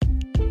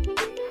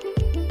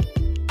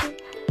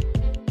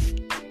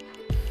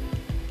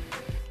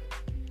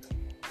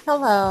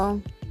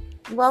Hello,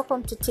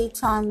 welcome to Tea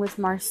Time with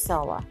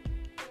Marcella.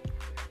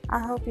 I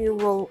hope you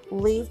will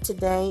leave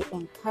today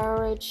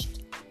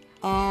encouraged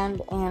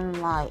and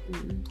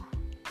enlightened.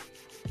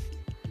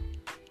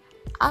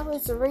 I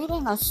was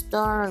reading a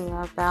story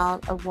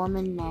about a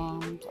woman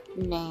named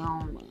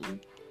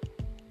Naomi.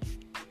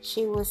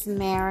 She was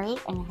married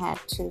and had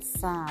two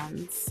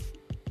sons.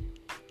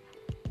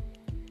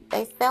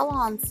 They fell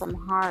on some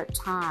hard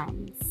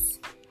times.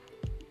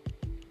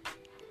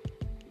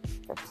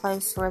 The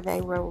place where they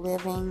were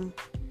living,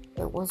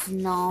 it was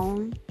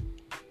known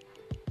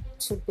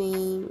to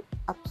be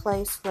a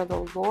place where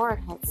the Lord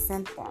had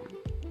sent them,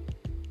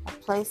 a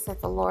place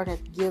that the Lord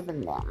had given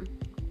them.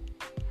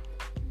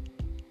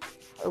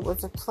 It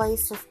was a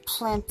place of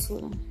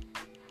plenty.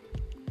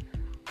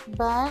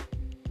 But,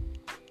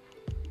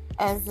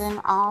 as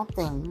in all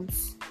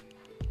things,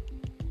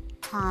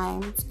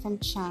 times can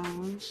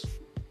change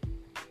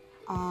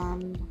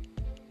and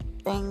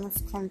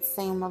things can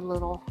seem a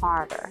little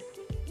harder,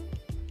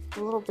 a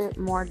little bit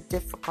more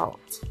difficult.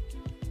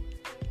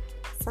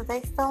 So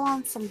they fell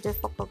on some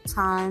difficult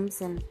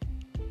times and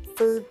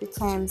food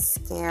became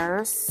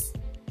scarce.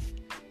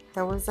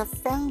 There was a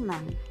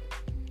famine.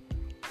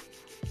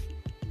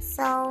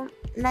 So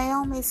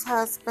Naomi's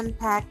husband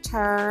packed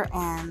her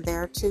and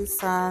their two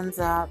sons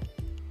up,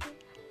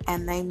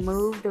 and they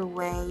moved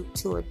away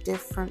to a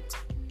different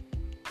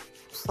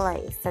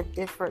place, a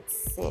different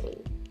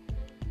city,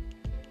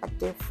 a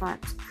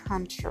different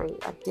country,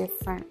 a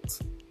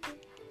different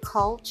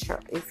culture,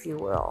 if you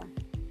will.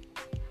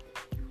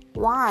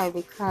 Why?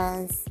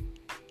 Because,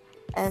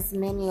 as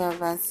many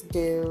of us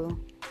do,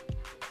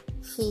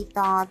 he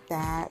thought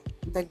that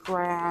the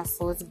grass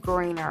was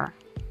greener,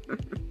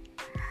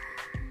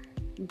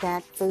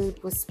 that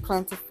food was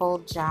plentiful,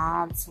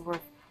 jobs were,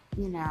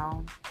 in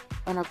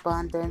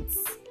abundance.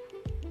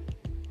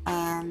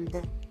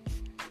 And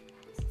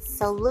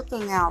so,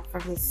 looking out for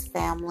his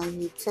family,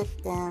 he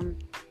took them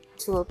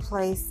to a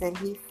place that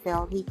he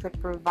felt he could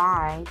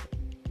provide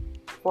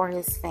for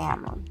his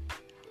family.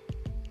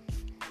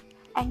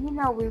 And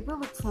we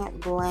really can't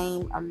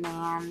blame a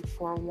man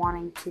for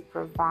wanting to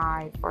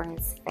provide for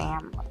his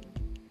family.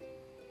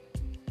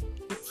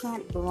 You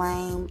can't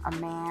blame a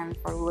man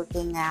for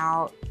looking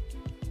out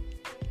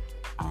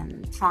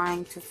and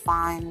trying to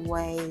find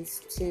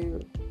ways to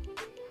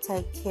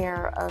take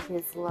care of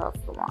his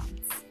loved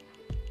ones.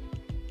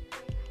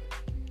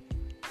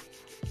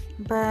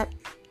 But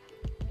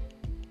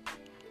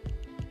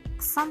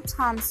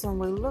sometimes when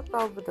we look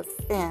over the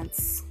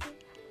fence,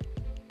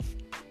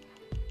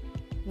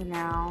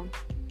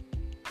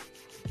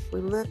 we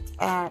look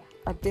at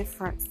a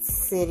different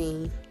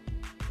city,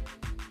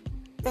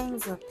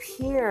 things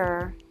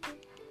appear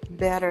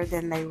better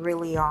than they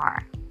really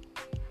are.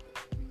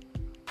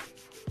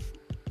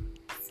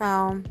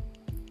 So,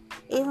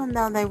 even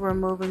though they were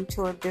moving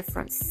to a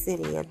different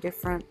city, a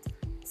different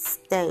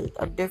state,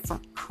 a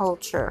different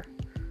culture,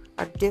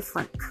 a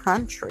different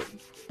country,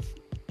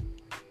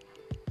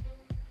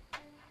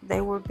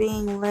 they were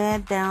being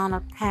led down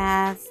a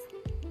path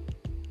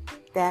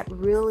that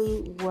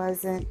really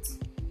wasn't,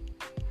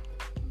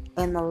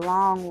 in the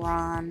long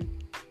run,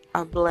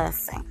 a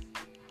blessing.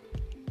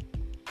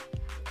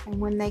 And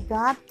when they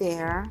got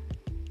there,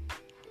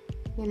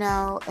 in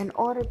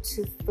order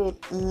to fit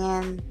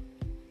in,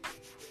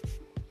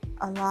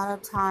 a lot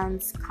of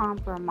times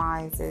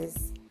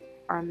compromises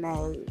are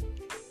made.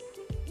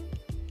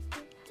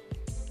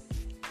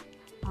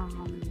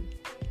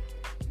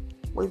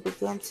 We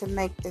begin to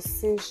make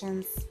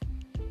decisions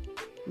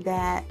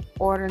that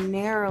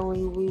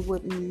ordinarily we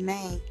wouldn't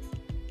make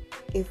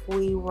if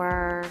we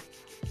were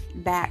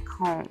back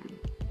home.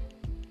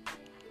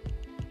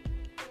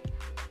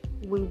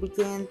 We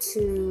begin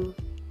to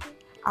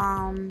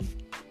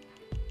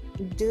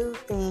do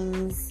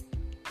things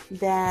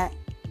that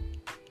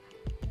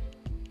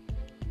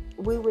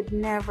we would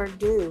never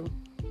do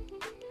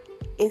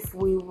if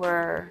we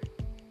were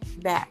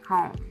back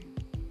home.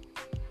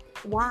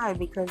 Why?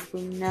 Because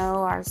we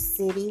know our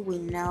city, we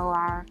know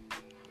our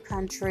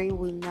country,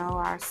 we know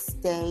our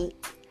state,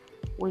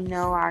 we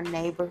know our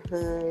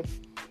neighborhood,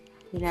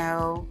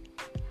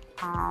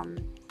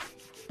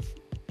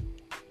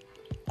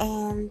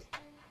 and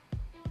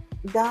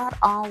God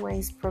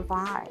always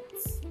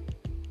provides.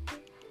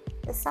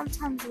 But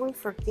sometimes we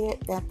forget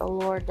that the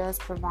Lord does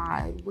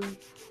provide.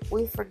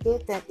 We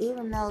forget that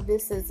even though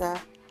this is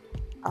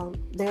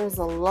there's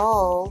a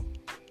lull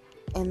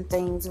in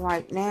things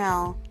right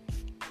now,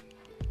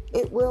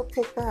 it will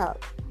pick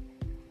up.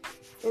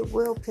 It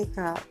will pick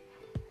up.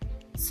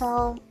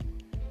 So,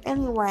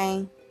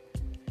 anyway,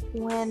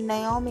 when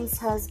Naomi's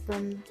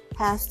husband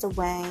passed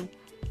away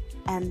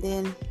and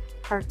then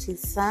her two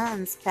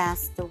sons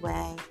passed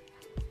away,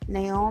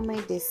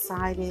 Naomi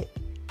decided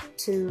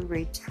to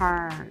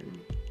return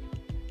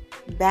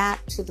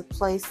back to the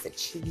place that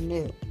she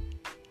knew.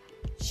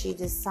 She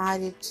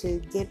decided to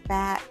get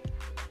back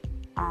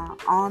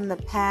on the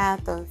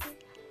path of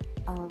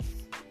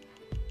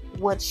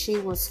what she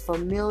was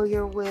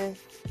familiar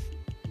with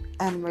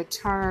and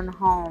return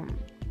home.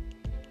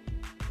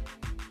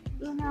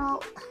 You know,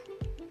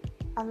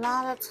 a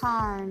lot of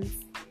times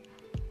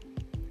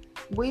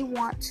we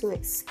want to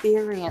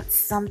experience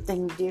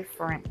something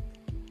different,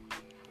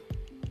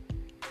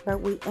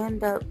 but we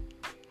end up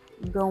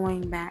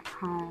going back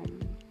home.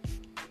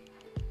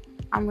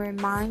 I'm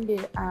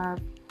reminded of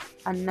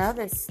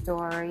another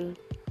story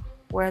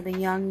where the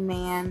young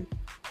man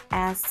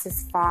asked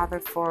his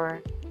father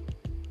for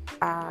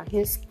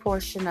his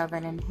portion of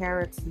an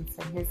inheritance,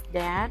 and his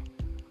dad,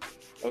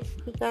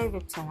 he gave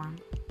it to him.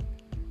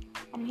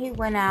 And he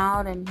went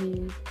out and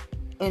he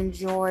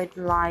enjoyed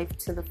life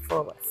to the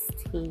fullest.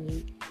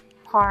 He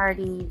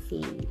partied,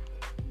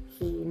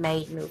 he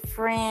made new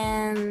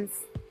friends,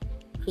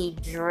 he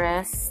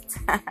dressed,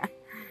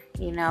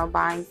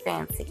 buying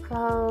fancy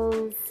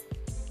clothes.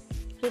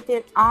 He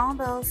did all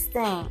those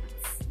things.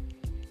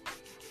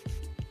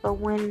 But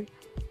when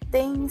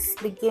things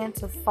began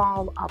to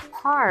fall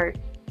apart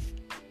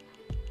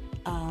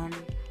and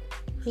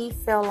he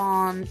fell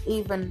on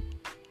even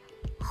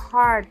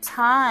hard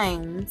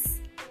times,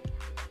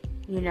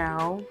 he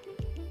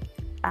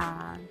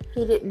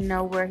didn't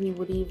know where he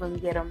would even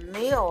get a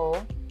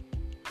meal,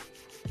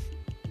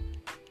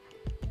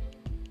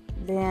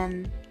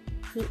 then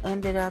he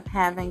ended up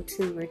having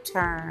to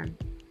return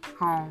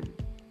home.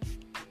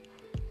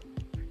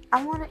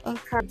 I want to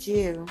encourage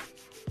you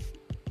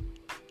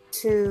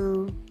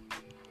to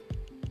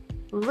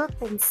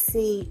look and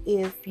see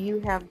if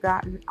you have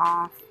gotten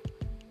off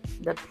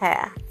the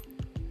path,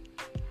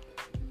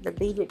 the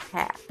beaten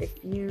path,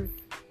 if you've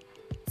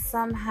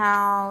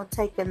somehow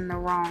taken the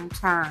wrong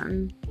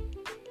turn.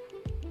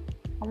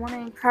 I want to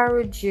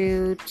encourage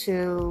you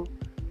to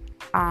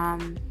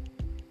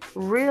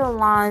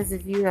realize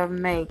if you have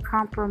made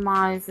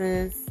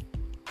compromises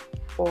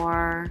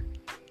or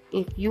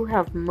if you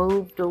have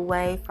moved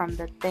away from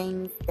the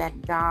things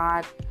that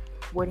God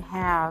would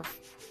have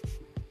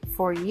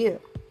for you.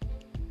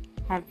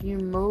 Have you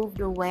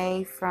moved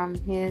away from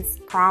His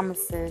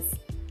promises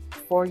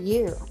for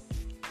you?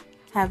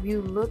 Have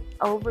you looked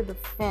over the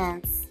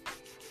fence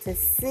to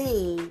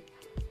see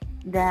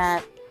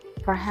that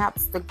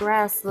perhaps the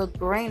grass looked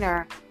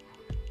greener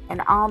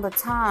and all the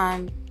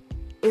time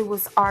it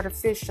was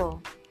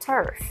artificial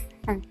turf?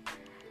 I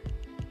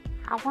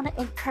want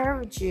to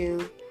encourage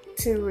you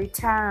to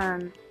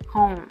return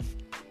home.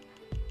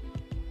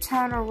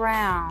 Turn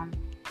around.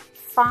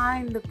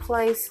 Find the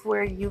place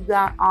where you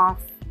got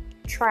off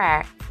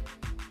track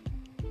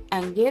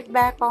and get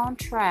back on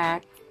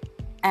track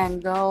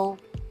and go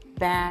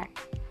back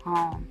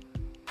home.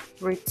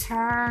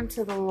 Return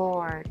to the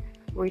Lord.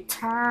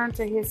 Return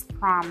to His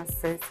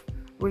promises.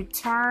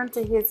 Return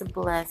to His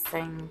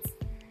blessings.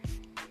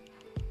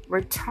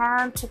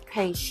 Return to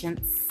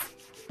patience.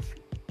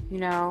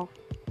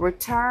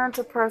 Return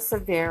to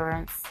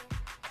perseverance.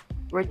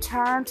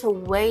 Return to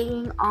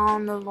waiting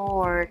on the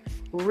Lord,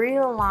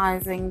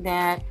 realizing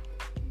that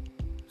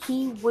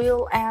He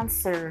will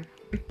answer.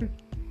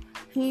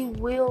 He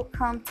will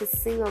come to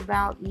see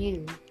about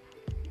you.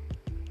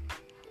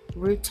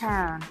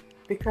 Return.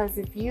 Because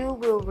if you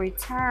will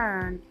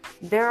return,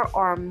 there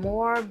are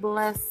more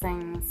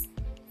blessings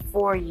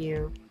for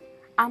you.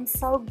 I'm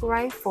so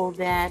grateful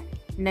that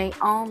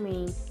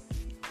Naomi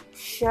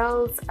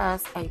shows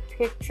us a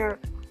picture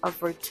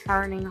of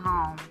returning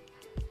home.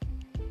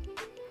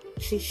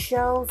 She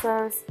shows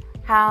us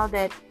how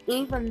that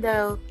even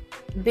though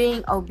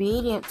being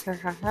obedient to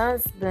her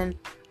husband,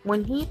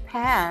 when he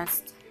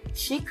passed,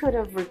 she could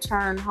have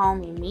returned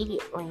home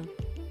immediately.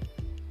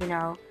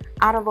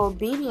 Out of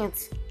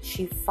obedience,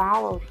 she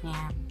followed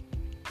him.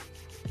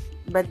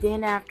 But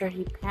then after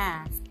he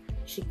passed,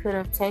 she could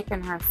have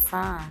taken her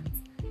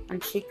sons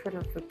and she could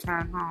have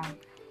returned home.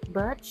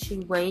 But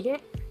she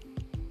waited.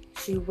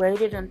 She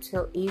waited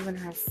until even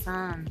her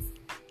sons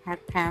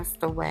had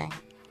passed away.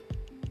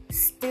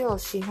 Still,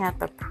 she had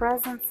the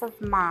presence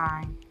of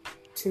mind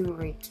to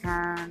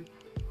return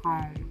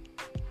home.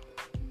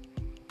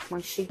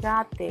 When she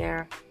got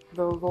there,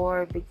 the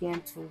Lord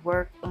began to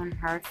work in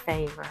her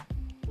favor.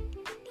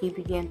 He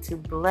began to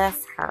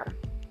bless her.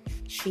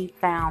 She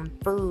found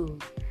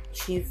food.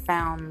 She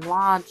found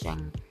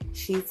lodging.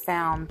 She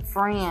found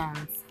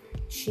friends.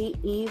 She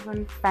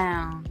even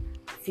found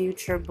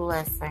future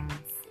blessings.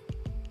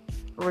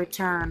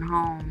 Return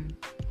home.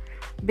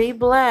 Be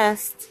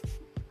blessed.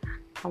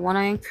 I want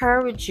to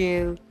encourage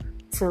you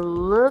to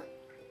look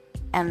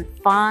and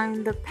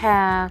find the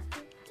path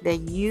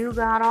that you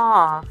got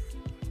off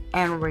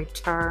and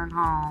return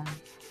home.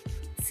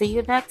 See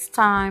you next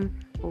time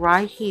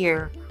right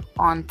here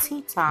on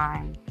Tea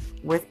Time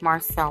with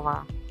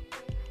Marcella.